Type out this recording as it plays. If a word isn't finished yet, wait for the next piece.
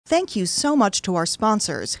Thank you so much to our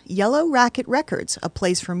sponsors, Yellow Racket Records, a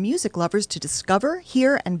place for music lovers to discover,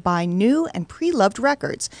 hear, and buy new and pre-loved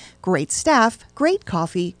records. Great staff, great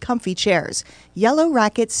coffee, comfy chairs.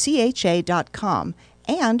 YellowRacketCHA.com.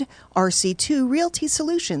 And RC2 Realty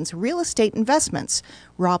Solutions, Real Estate Investments.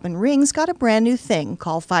 Robin Ring's got a brand new thing.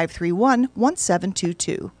 Call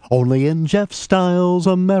 531-1722. Only in Jeff Styles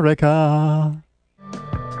America.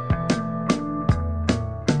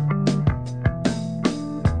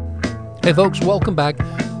 Hey folks, welcome back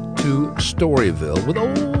to Storyville with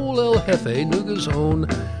old El Jefe, Nuga's own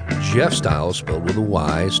Jeff Styles, spelled with a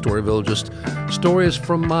Y. Storyville, just stories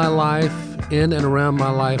from my life, in and around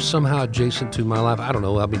my life, somehow adjacent to my life. I don't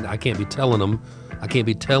know. I mean, I can't be telling them. I can't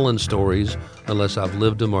be telling stories unless I've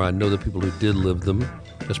lived them or I know the people who did live them.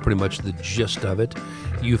 That's pretty much the gist of it.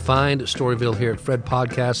 You find Storyville here at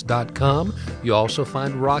fredpodcast.com. You also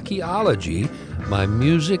find Rockyology, my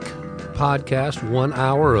music podcast, 1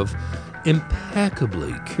 hour of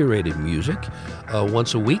impeccably curated music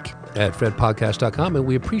once a week at fredpodcast.com, and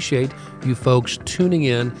we appreciate you folks tuning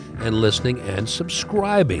in and listening and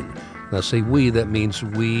subscribing. When I say we, that means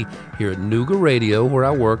we here at Nuga Radio, where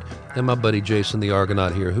I work, and my buddy Jason the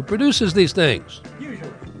Argonaut here, who produces these things.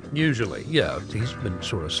 Usually, yeah. He's been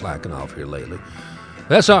sort of slacking off here lately.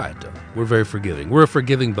 That's all right, though. We're very forgiving. We're a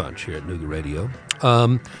forgiving bunch here at Nuga Radio.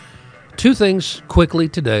 Two things quickly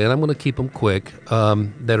today, and I'm going to keep them quick,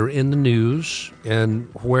 that are in the news and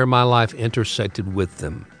where my life intersected with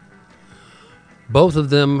them. Both of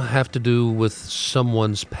them have to do with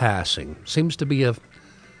someone's passing. Seems to be a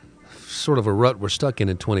sort of a rut we're stuck in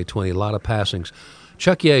 2020, a lot of passings.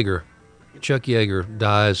 Chuck Yeager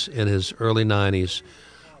dies in his early 90s.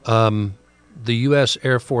 The U.S.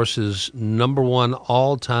 Air Force's #1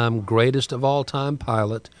 all-time, greatest of all-time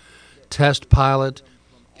pilot, test pilot,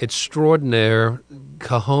 extraordinaire,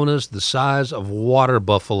 cojones the size of water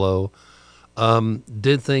buffalo,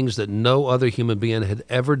 did things that no other human being had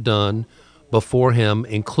ever done before him,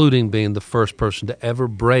 including being the first person to ever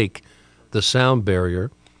break the sound barrier,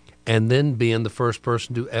 and then being the first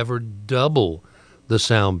person to ever double the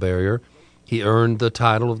sound barrier. He earned the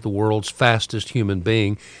title of the world's fastest human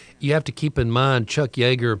being. You have to keep in mind, Chuck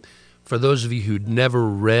Yeager, for those of you who'd never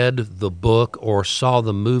read the book or saw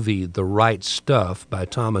the movie The Right Stuff by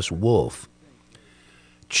Thomas Wolfe,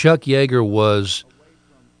 Chuck Yeager was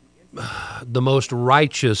the most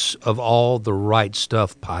righteous of all the Right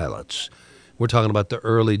Stuff pilots. We're talking about the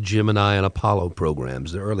early Gemini and Apollo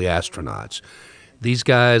programs, the early astronauts. These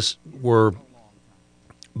guys were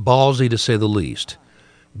ballsy, to say the least.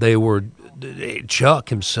 They were, Chuck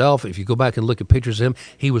himself, if you go back and look at pictures of him,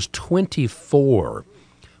 he was 24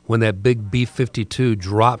 when that big B-52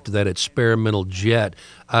 dropped that experimental jet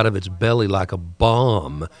out of its belly like a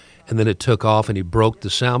bomb, and then it took off and he broke the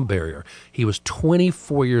sound barrier. He was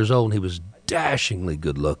 24 years old and he was dashingly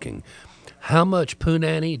good looking. How much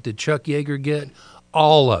punani did Chuck Yeager get?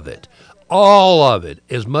 All of it. All of it,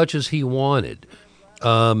 as much as he wanted.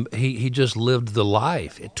 He just lived the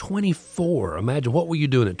life. At 24, imagine, what were you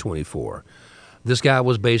doing at 24? This guy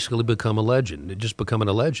was basically become a legend, just becoming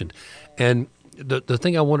a legend. And the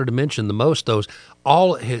thing I wanted to mention the most, though, is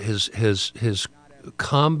all his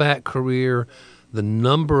combat career, the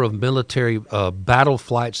number of military battle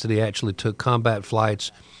flights that he actually took, combat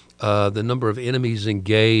flights, the number of enemies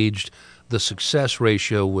engaged, the success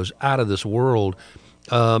ratio was out of this world.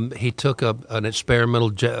 He took an experimental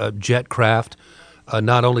jet craft.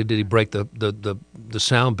 Not only did he break the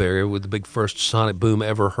sound barrier with the big first sonic boom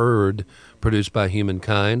ever heard produced by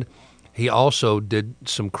humankind, he also did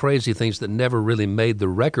some crazy things that never really made the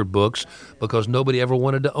record books because nobody ever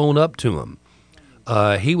wanted to own up to him.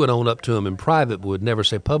 He would own up to him in private but would never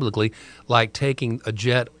say publicly, like taking a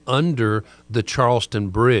jet under the Charleston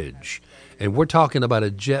Bridge. And we're talking about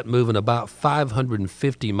a jet moving about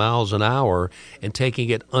 550 miles an hour and taking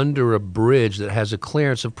it under a bridge that has a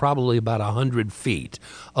clearance of probably about 100 feet.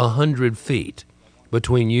 100 feet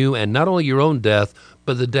between you and not only your own death,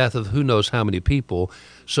 but the death of who knows how many people.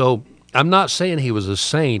 So I'm not saying he was a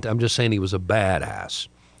saint. I'm just saying he was a badass.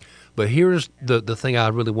 But here's the thing I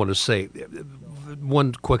really want to say.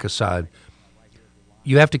 One quick aside.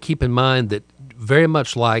 You have to keep in mind that very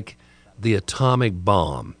much like the atomic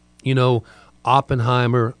bomb, you know,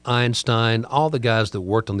 Oppenheimer, Einstein, all the guys that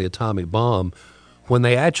worked on the atomic bomb, when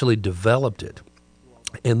they actually developed it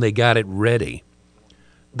and they got it ready,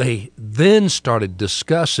 they then started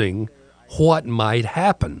discussing what might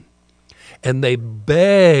happen. And they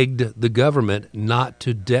begged the government not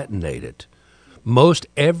to detonate it. Most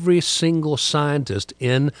every single scientist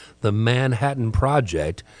in the Manhattan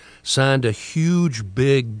Project signed a huge,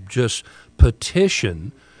 big, just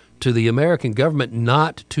petition to the American government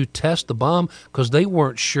not to test the bomb because they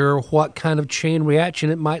weren't sure what kind of chain reaction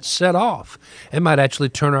it might set off. It might actually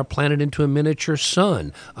turn our planet into a miniature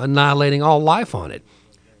sun, annihilating all life on it.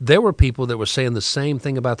 There were people that were saying the same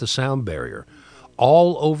thing about the sound barrier.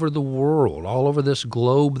 All over the world, all over this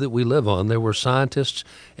globe that we live on, there were scientists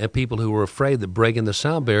and people who were afraid that breaking the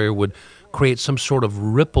sound barrier would create some sort of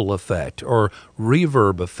ripple effect or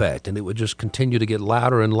reverb effect, and it would just continue to get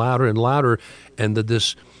louder and louder and louder, and that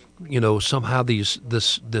this, somehow this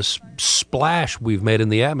splash we've made in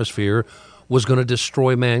the atmosphere was going to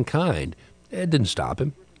destroy mankind. It didn't stop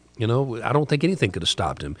him. I don't think anything could have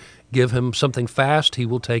stopped him. Give him something fast, he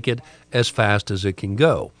will take it as fast as it can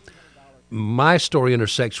go. My story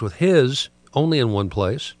intersects with his only in one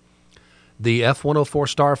place, the F-104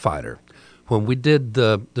 Starfighter. When we did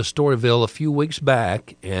the Storyville a few weeks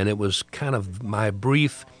back, and it was kind of my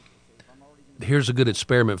brief, here's a good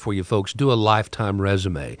experiment for you folks, do a lifetime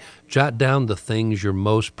resume. Jot down the things you're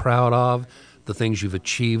most proud of, the things you've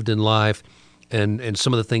achieved in life, and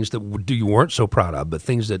some of the things that you weren't so proud of, but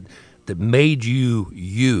things that made you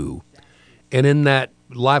you. And in that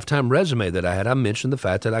lifetime resume that I had, I mentioned the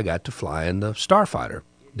fact that I got to fly in the Starfighter,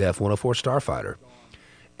 the F-104 Starfighter.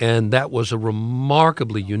 And that was a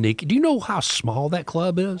remarkably unique. Do you know how small that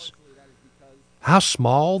club is? How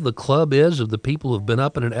small the club is of the people who've been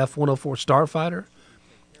up in an F-104 Starfighter?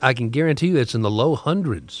 I can guarantee you it's in the low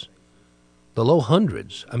hundreds. The low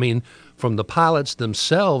hundreds. I mean, from the pilots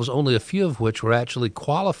themselves, only a few of which were actually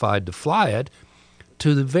qualified to fly it,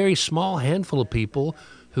 to the very small handful of people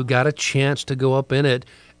who got a chance to go up in it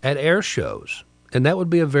at air shows. And that would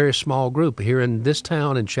be a very small group. Here in this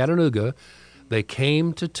town in Chattanooga, they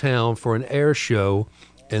came to town for an air show,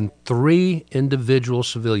 and 3 individual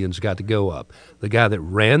civilians got to go up. The guy that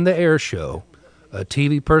ran the air show, a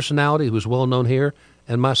TV personality who was well known here,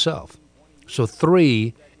 and myself. So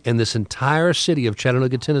 3 in this entire city of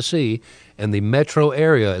Chattanooga, Tennessee, and the metro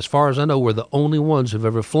area, as far as I know, were the only ones who've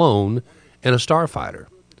ever flown in a Starfighter.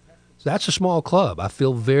 That's a small club. I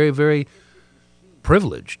feel very, very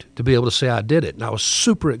privileged to be able to say I did it, and I was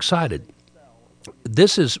super excited.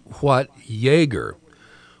 This is what Yeager,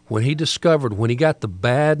 when he got the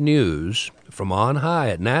bad news from on high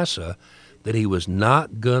at NASA that he was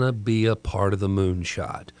not going to be a part of the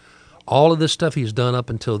moonshot. All of this stuff he's done up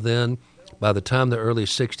until then, by the time the early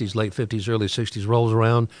 60s, late 50s, early 60s rolls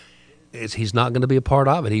around, he's not going to be a part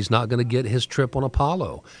of it. He's not going to get his trip on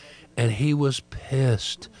Apollo. And he was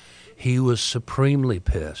pissed. He was supremely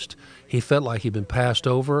pissed. He felt like he'd been passed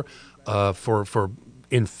over for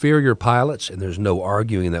inferior pilots, and there's no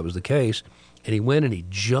arguing that was the case. And he went and he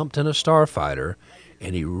jumped in a Starfighter,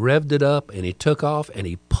 and he revved it up, and he took off, and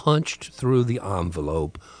he punched through the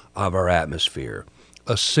envelope of our atmosphere,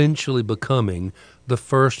 essentially becoming the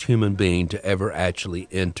first human being to ever actually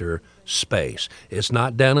enter space. It's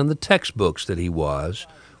not down in the textbooks that he was.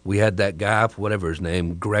 We had that guy, whatever his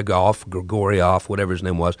name, Grigoriev, whatever his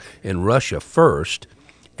name was, in Russia first.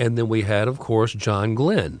 And then we had, of course, John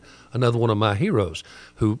Glenn, another one of my heroes,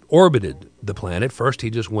 who orbited the planet. First, he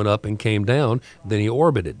just went up and came down. Then he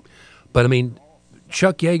orbited. But, I mean,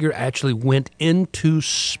 Chuck Yeager actually went into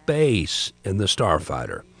space in the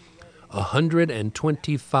Starfighter,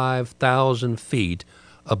 125,000 feet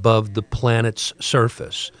above the planet's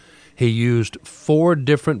surface. He used 4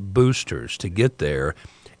 different boosters to get there,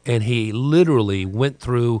 and he literally went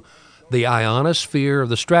through the ionosphere.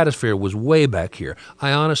 The stratosphere was way back here.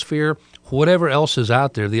 Ionosphere, whatever else is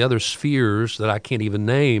out there, the other spheres that I can't even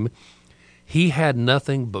name, he had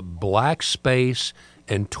nothing but black space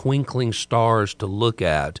and twinkling stars to look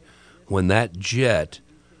at when that jet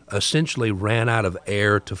essentially ran out of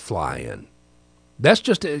air to fly in. That's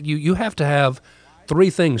just, you have to have 3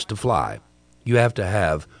 things to fly. You have to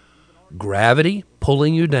have gravity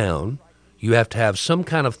pulling you down, you have to have some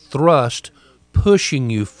kind of thrust pushing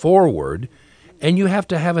you forward, and you have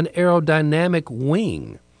to have an aerodynamic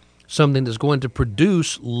wing, something that's going to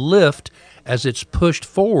produce lift as it's pushed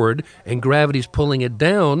forward, and gravity's pulling it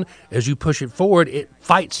down. As you push it forward, it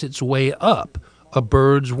fights its way up. A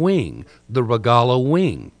bird's wing, the Rogallo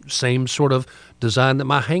wing, same sort of design that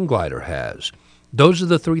my hang glider has. Those are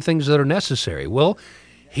the 3 things that are necessary. Well,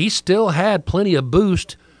 he still had plenty of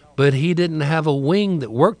boost, but he didn't have a wing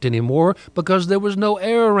that worked anymore because there was no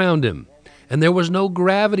air around him, and there was no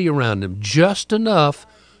gravity around him, just enough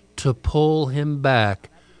to pull him back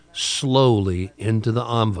slowly into the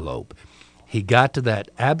envelope. He got to that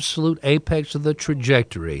absolute apex of the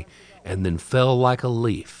trajectory and then fell like a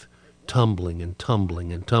leaf, tumbling and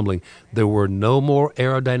tumbling and tumbling. There were no more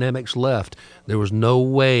aerodynamics left. There was no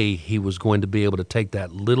way he was going to be able to take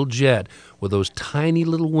that little jet with those tiny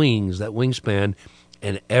little wings, that wingspan,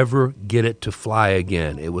 and ever get it to fly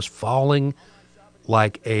again. It was falling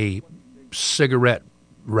like a cigarette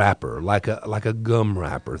wrapper, like a gum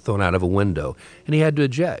wrapper thrown out of a window, and he had to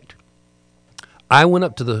eject. I went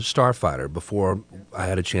up to the Starfighter before I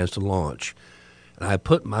had a chance to launch, and I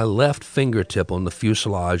put my left fingertip on the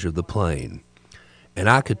fuselage of the plane, and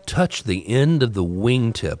I could touch the end of the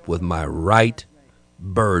wingtip with my right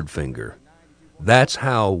bird finger. That's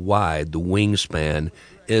how wide the wingspan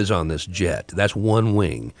is on this jet. That's one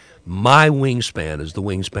wing. My wingspan is the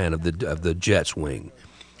wingspan of the jet's wing.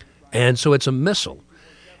 And so it's a missile.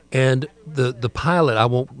 And the pilot, I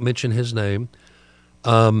won't mention his name,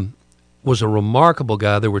 was a remarkable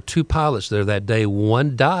guy. There were two pilots there that day.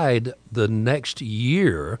 One died the next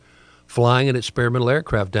year flying an experimental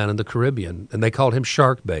aircraft down in the Caribbean, and they called him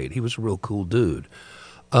Shark Bait. He was a real cool dude.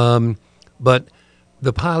 But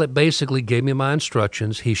the pilot basically gave me my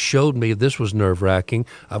instructions. He showed me this was nerve-wracking.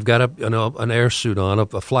 I've got an air suit on,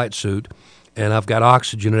 a flight suit, and I've got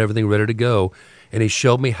oxygen and everything ready to go. And he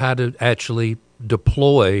showed me how to actually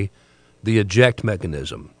deploy the eject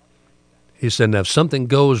mechanism. He said, now, if something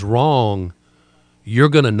goes wrong, you're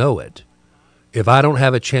going to know it. If I don't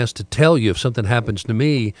have a chance to tell you if something happens to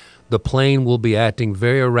me, the plane will be acting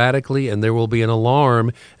very erratically and there will be an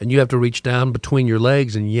alarm, and you have to reach down between your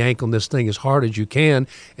legs and yank on this thing as hard as you can,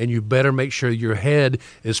 and you better make sure your head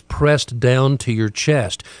is pressed down to your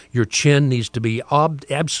chest. Your chin needs to be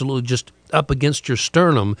absolutely just up against your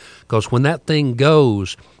sternum, because when that thing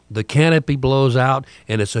goes, the canopy blows out,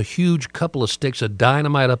 and it's a huge couple of sticks of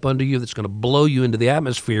dynamite up under you that's going to blow you into the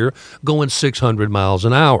atmosphere going 600 miles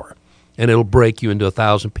an hour. And it'll break you into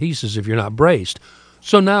 1,000 pieces if you're not braced.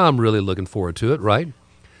 So now I'm really looking forward to it, right?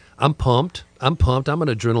 I'm pumped. I'm an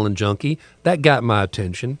adrenaline junkie. That got my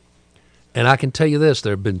attention. And I can tell you this,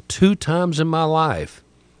 there have been 2 times in my life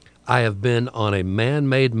I have been on a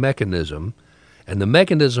man-made mechanism, and the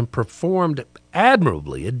mechanism performed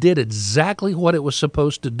admirably. It did exactly what it was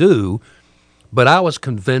supposed to do, but I was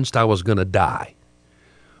convinced I was going to die.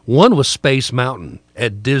 One was Space Mountain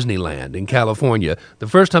at Disneyland in California. The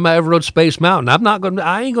first time I ever rode Space Mountain,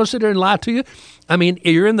 I ain't going to sit there and lie to you. I mean,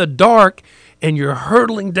 you're in the dark and you're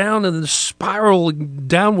hurtling down in the spiral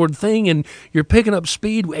downward thing, and you're picking up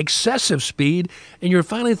speed, excessive speed, and you're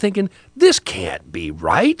finally thinking, this can't be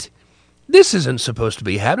right. This isn't supposed to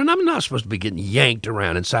be happening. I'm not supposed to be getting yanked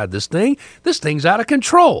around inside this thing. This thing's out of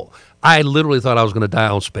control. I literally thought I was going to die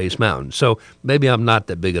on Space Mountain. So maybe I'm not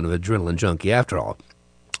that big of an adrenaline junkie after all.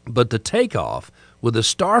 But the takeoff with the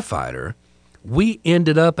Starfighter, we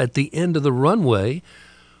ended up at the end of the runway.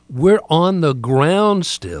 We're on the ground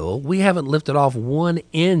still. We haven't lifted off 1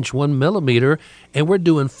 inch, 1 millimeter, and we're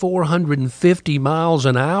doing 450 miles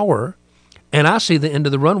an hour. And I see the end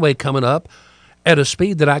of the runway coming up at a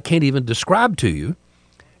speed that I can't even describe to you.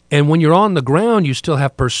 And when you're on the ground, you still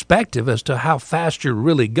have perspective as to how fast you're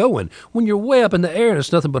really going. When you're way up in the air and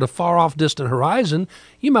it's nothing but a far-off distant horizon,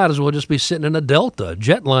 you might as well just be sitting in a Delta,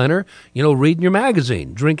 jetliner, reading your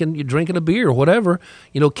magazine, drinking a beer or whatever,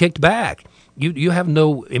 kicked back. You have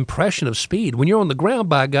no impression of speed. When you're on the ground,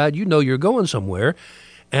 by God, you know you're going somewhere.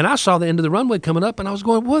 And I saw the end of the runway coming up, and I was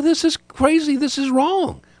going, well, this is crazy. This is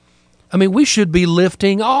wrong. I mean, we should be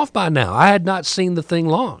lifting off by now. I had not seen the thing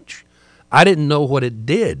launch. I didn't know what it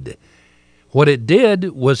did. What it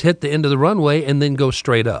did was hit the end of the runway and then go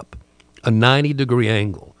straight up, a 90-degree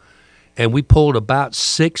angle. And we pulled about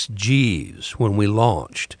 6 Gs when we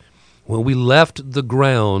launched. When we left the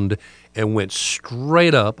ground and went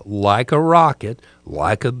straight up like a rocket,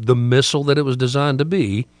 like the missile that it was designed to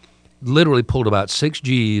be, literally pulled about 6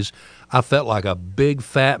 Gs. I felt like a big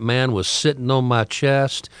fat man was sitting on my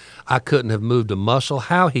chest. I couldn't have moved a muscle.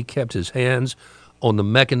 How he kept his hands on the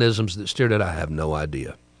mechanisms that steered it, I have no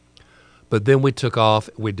idea. But then we took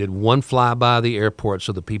off. We did one flyby of the airport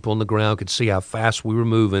so the people on the ground could see how fast we were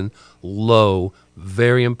moving, low,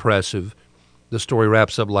 very impressive. The story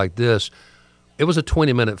wraps up like this. It was a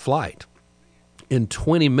 20-minute flight. In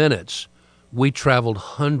 20 minutes, we traveled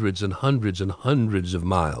hundreds and hundreds and hundreds of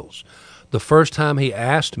miles. The first time he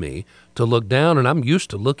asked me to look down, and I'm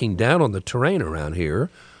used to looking down on the terrain around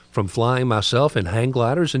here, from flying myself in hang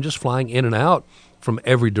gliders and just flying in and out from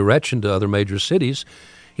every direction to other major cities.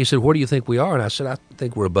 He said, where do you think we are? And I said, I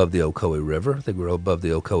think we're above the Ocoee River. I think we're above the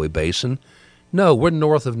Ocoee Basin. No, we're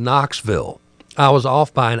north of Knoxville. I was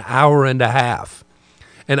off by an hour and a half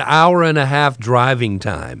driving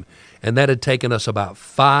time. And that had taken us about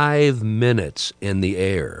 5 minutes in the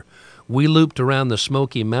air. We looped around the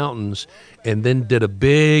Smoky Mountains and then did a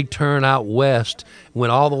big turn out west,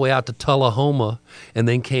 went all the way out to Tullahoma, and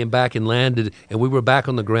then came back and landed, and we were back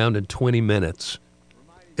on the ground in 20 minutes.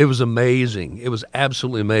 It was amazing. It was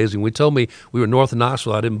absolutely amazing. We told me we were north of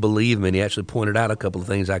Knoxville. I didn't believe him, and he actually pointed out a couple of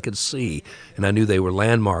things I could see, and I knew they were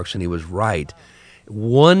landmarks, and he was right.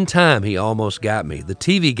 One time he almost got me. The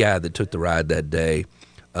TV guy that took the ride that day,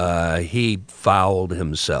 he fouled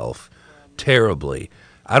himself terribly.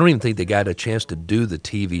 I don't even think they got a chance to do the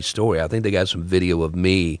TV story. I think they got some video of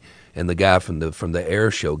me and the guy from the air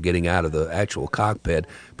show getting out of the actual cockpit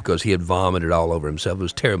because he had vomited all over himself. It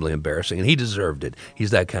was terribly embarrassing, and he deserved it.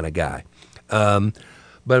 He's that kind of guy.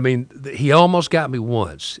 But, I mean, he almost got me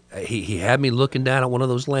once. He had me looking down at one of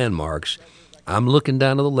those landmarks. I'm looking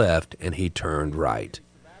down to the left, and he turned right.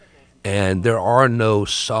 And there are no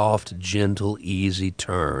soft, gentle, easy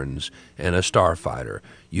turns in a starfighter.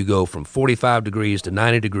 You go from 45 degrees to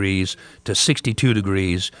 90 degrees to 62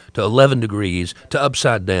 degrees to 11 degrees to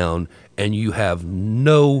upside down, and you have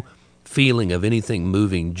no feeling of anything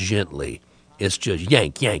moving gently. It's just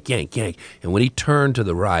yank, yank, yank, yank. And when he turned to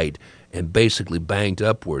the right and basically banked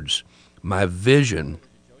upwards, my vision,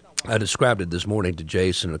 I described it this morning to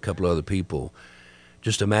Jason and a couple other people.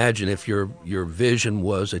 Just imagine if your vision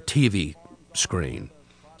was a TV screen,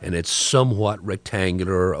 and it's somewhat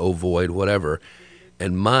rectangular, ovoid, whatever,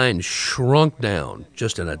 and mine shrunk down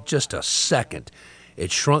just in a second.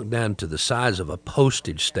 It shrunk down to the size of a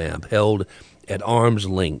postage stamp held at arm's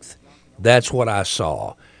length. That's what I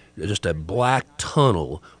saw. Just a black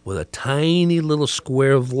tunnel with a tiny little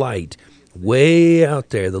square of light way out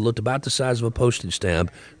there that looked about the size of a postage stamp.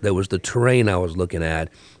 That was the terrain I was looking at,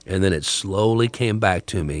 and then it slowly came back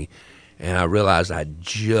to me, and I realized I'd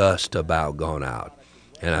just about gone out.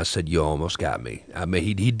 And I said, "You almost got me." I mean,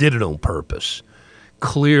 he did it on purpose.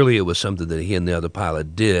 Clearly it was something that he and the other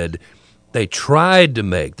pilot did. They tried to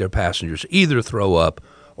make their passengers either throw up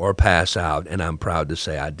or pass out, and I'm proud to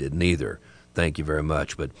say I did neither. Thank you very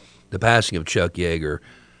much. But the passing of Chuck Yeager,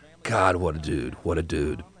 God, what a dude, what a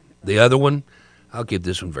dude. The other one, I'll keep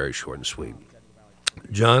this one very short and sweet.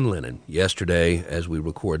 John Lennon, yesterday, as we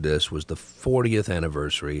record this, was the 40th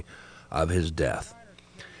anniversary of his death.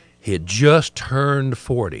 He had just turned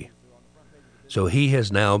 40, so he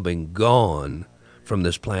has now been gone from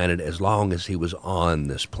this planet as long as he was on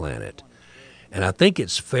this planet. And I think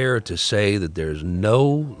it's fair to say that there's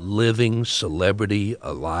no living celebrity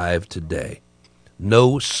alive today.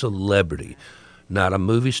 No celebrity. Not a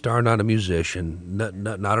movie star, not a musician,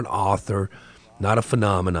 not an author, not a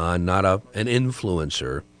phenomenon, not an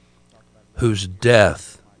influencer whose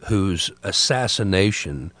death, whose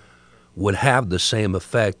assassination would have the same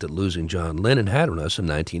effect that losing John Lennon had on us in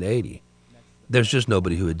 1980. There's just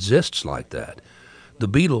nobody who exists like that. The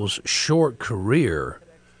Beatles' short career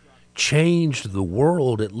changed the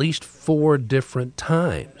world at least 4 different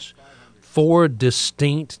times, 4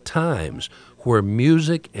 distinct times where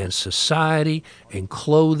music and society and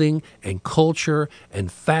clothing and culture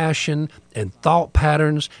and fashion and thought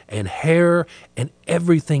patterns and hair and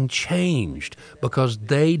everything changed because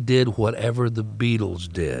they did whatever the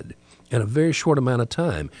Beatles did in a very short amount of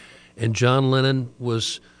time. And John Lennon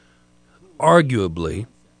was arguably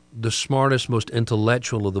the smartest, most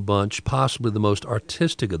intellectual of the bunch, possibly the most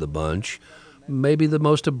artistic of the bunch, maybe the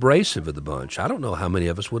most abrasive of the bunch. I don't know how many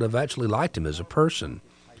of us would have actually liked him as a person.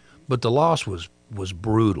 But the loss was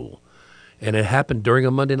brutal. And it happened during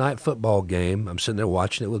a Monday night football game. I'm sitting there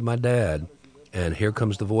watching it with my dad, and here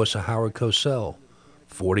comes the voice of Howard Cosell,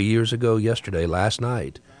 40 years ago yesterday, last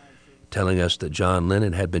night, telling us that John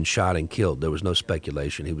Lennon had been shot and killed. There was no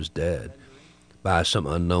speculation. He was dead by some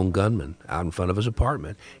unknown gunman out in front of his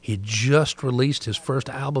apartment. He had just released his first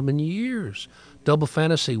album in years, Double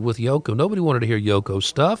Fantasy with Yoko. Nobody wanted to hear Yoko's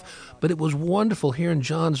stuff, but it was wonderful hearing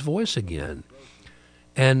John's voice again.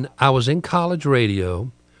 And I was in college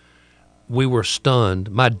radio. We were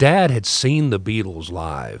stunned. My dad had seen the Beatles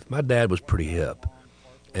live. My dad was pretty hip,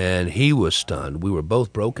 and he was stunned. We were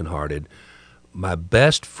both brokenhearted. My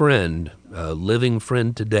best friend, living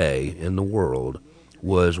friend today in the world,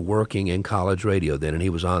 was working in college radio then, and he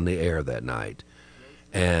was on the air that night.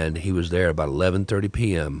 And he was there about 11:30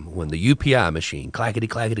 p.m. when the UPI machine, clackety,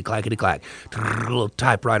 clackety, clackety, clack, little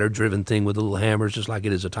typewriter-driven thing with little hammers, just like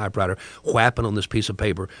it is a typewriter, whapping on this piece of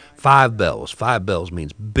paper. 5 bells. 5 bells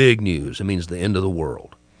means big news. It means the end of the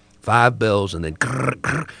world. 5 bells and then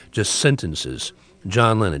just sentences.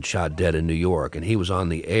 John Lennon shot dead in New York, and he was on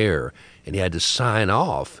the air, and he had to sign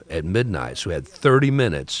off at midnight. So he had 30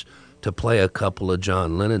 minutes to play a couple of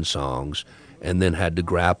John Lennon songs, and then had to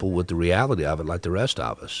grapple with the reality of it like the rest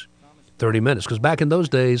of us. 30 minutes. Because back in those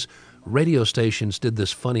days, radio stations did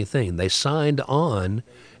this funny thing. They signed on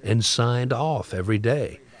and signed off every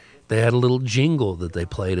day. They had a little jingle that they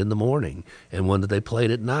played in the morning and one that they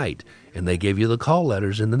played at night. And they gave you the call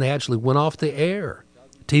letters, and then they actually went off the air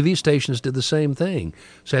TV stations did the same thing.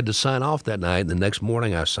 So I had to sign off that night, and the next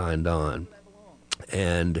morning I signed on.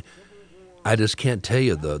 And I just can't tell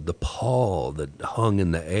you the pall that hung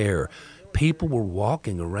in the air. People were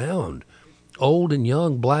walking around, old and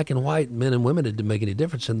young, black and white, men and women. It didn't make any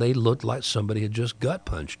difference, and they looked like somebody had just gut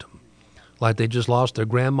punched them, like they just lost their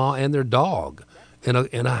grandma and their dog in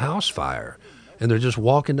a house fire, and they're just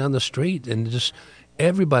walking down the street, and just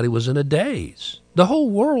everybody was in a daze. The whole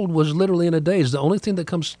world was literally in a daze. The only thing that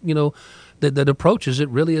comes, that approaches it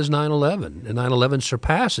really is 9/11, and 9/11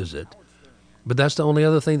 surpasses it. But that's the only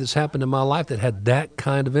other thing that's happened in my life that had that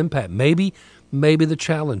kind of impact. Maybe the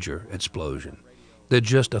Challenger explosion that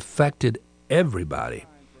just affected everybody.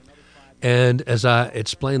 And as I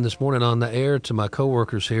explained this morning on the air to my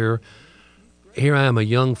coworkers here I am, a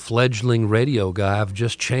young fledgling radio guy. I've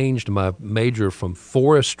just changed my major from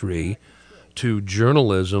forestry to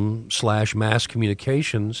journalism / mass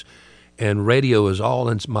communications, and radio is all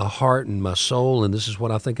in my heart and my soul, and this is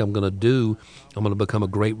what I think I'm going to do. I'm going to become a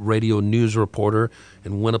great radio news reporter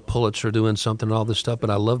and win a Pulitzer doing something and all this stuff, but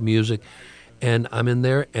I love music. And I'm in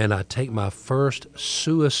there, and I take my first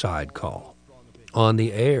suicide call on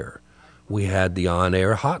the air. We had the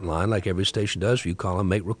on-air hotline, like every station does. You call them,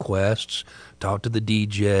 make requests, talk to the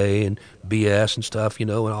DJ and BS and stuff,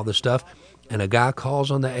 and all this stuff. And a guy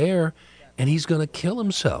calls on the air, and he's going to kill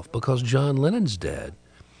himself because John Lennon's dead.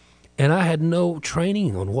 And I had no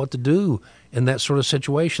training on what to do in that sort of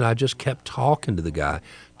situation. I just kept talking to the guy,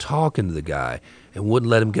 and wouldn't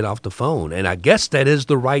let him get off the phone. And I guess that is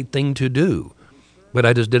the right thing to do. But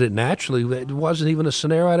I just did it naturally. It wasn't even a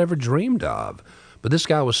scenario I'd ever dreamed of. But this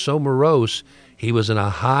guy was so morose. He was in a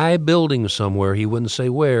high building somewhere, he wouldn't say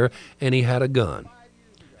where, and he had a gun.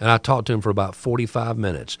 And I talked to him for about 45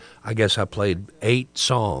 minutes. I guess I played 8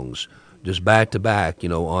 songs just back to back,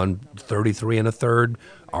 on 33 1/3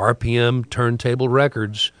 RPM turntable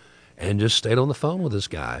records, and just stayed on the phone with this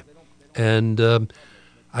guy. And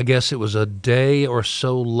I guess it was a day or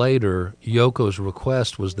so later, Yoko's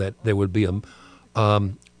request was that there would be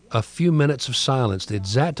a few minutes of silence. The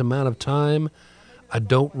exact amount of time, I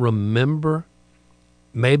don't remember.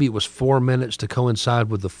 Maybe it was 4 minutes to coincide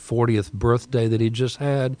with the 40th birthday that he just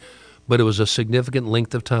had, but it was a significant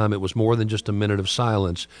length of time. It was more than just a minute of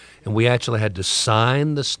silence, and we actually had to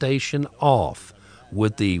sign the station off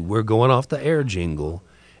with the "we're going off the air" jingle,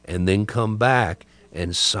 and then come back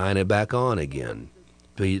and sign it back on again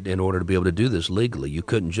in order to be able to do this legally. You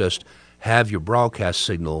couldn't just have your broadcast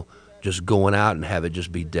signal just going out and have it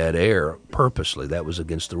just be dead air purposely. That was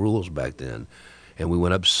against the rules back then. And we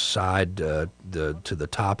went upside to the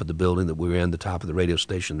top of the building that we were in, the top of the radio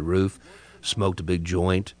station, the roof, smoked a big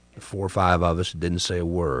joint. 4 or 5 of us didn't say a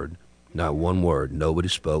word, not one word. Nobody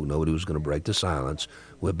spoke. Nobody was going to break the silence.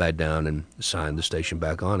 Went back down and signed the station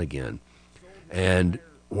back on again. And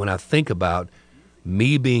when I think about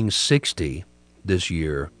me being 60 this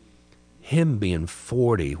year, him being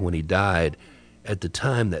 40 when he died, at the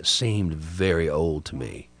time that seemed very old to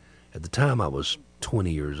me. At the time I was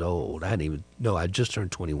 20 years old. I just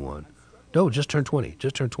turned 21. No, just turned 20.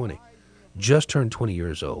 Just turned 20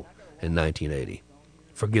 years old in 1980.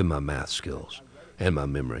 Forgive my math skills and my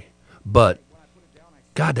memory. But,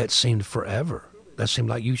 God, that seemed forever. That seemed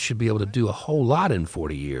like you should be able to do a whole lot in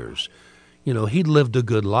 40 years. He'd lived a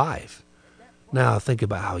good life. Now I think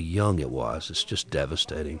about how young it was. It's just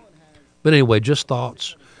devastating. But anyway, just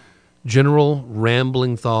thoughts. General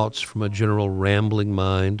rambling thoughts from a general rambling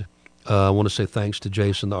mind. I want to say thanks to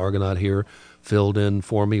Jason, the Argonaut here, filled in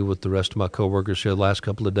for me with the rest of my coworkers here the last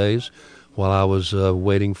couple of days while I was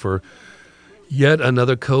waiting for yet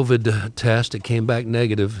another COVID test. It came back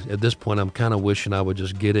negative. At this point, I'm kind of wishing I would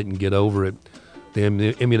just get it and get over it. The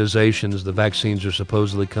immunizations, the vaccines are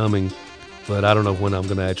supposedly coming, but I don't know when I'm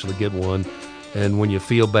going to actually get one. And when you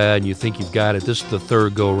feel bad and you think you've got it, this is the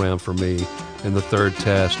 3rd go-around for me and the 3rd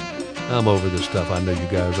test. I'm over this stuff. I know you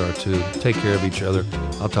guys are too. Take care of each other.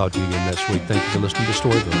 I'll talk to you again next week. Thank you for listening to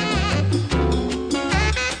Storyville.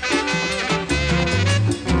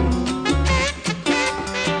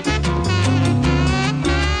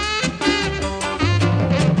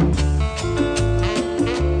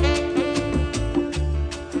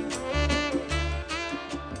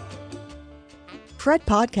 Fred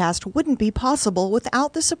Podcast wouldn't be possible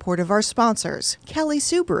without the support of our sponsors, Kelly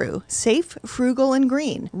Subaru, safe, frugal, and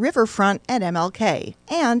green, Riverfront at MLK,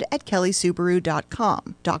 and at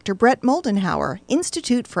kellysubaru.com. Dr. Brett Moldenhauer,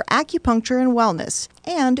 Institute for Acupuncture and Wellness,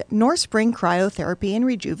 and North Spring Cryotherapy and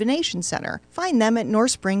Rejuvenation Center. Find them at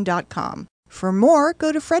northspring.com. For more,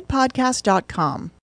 go to fredpodcast.com.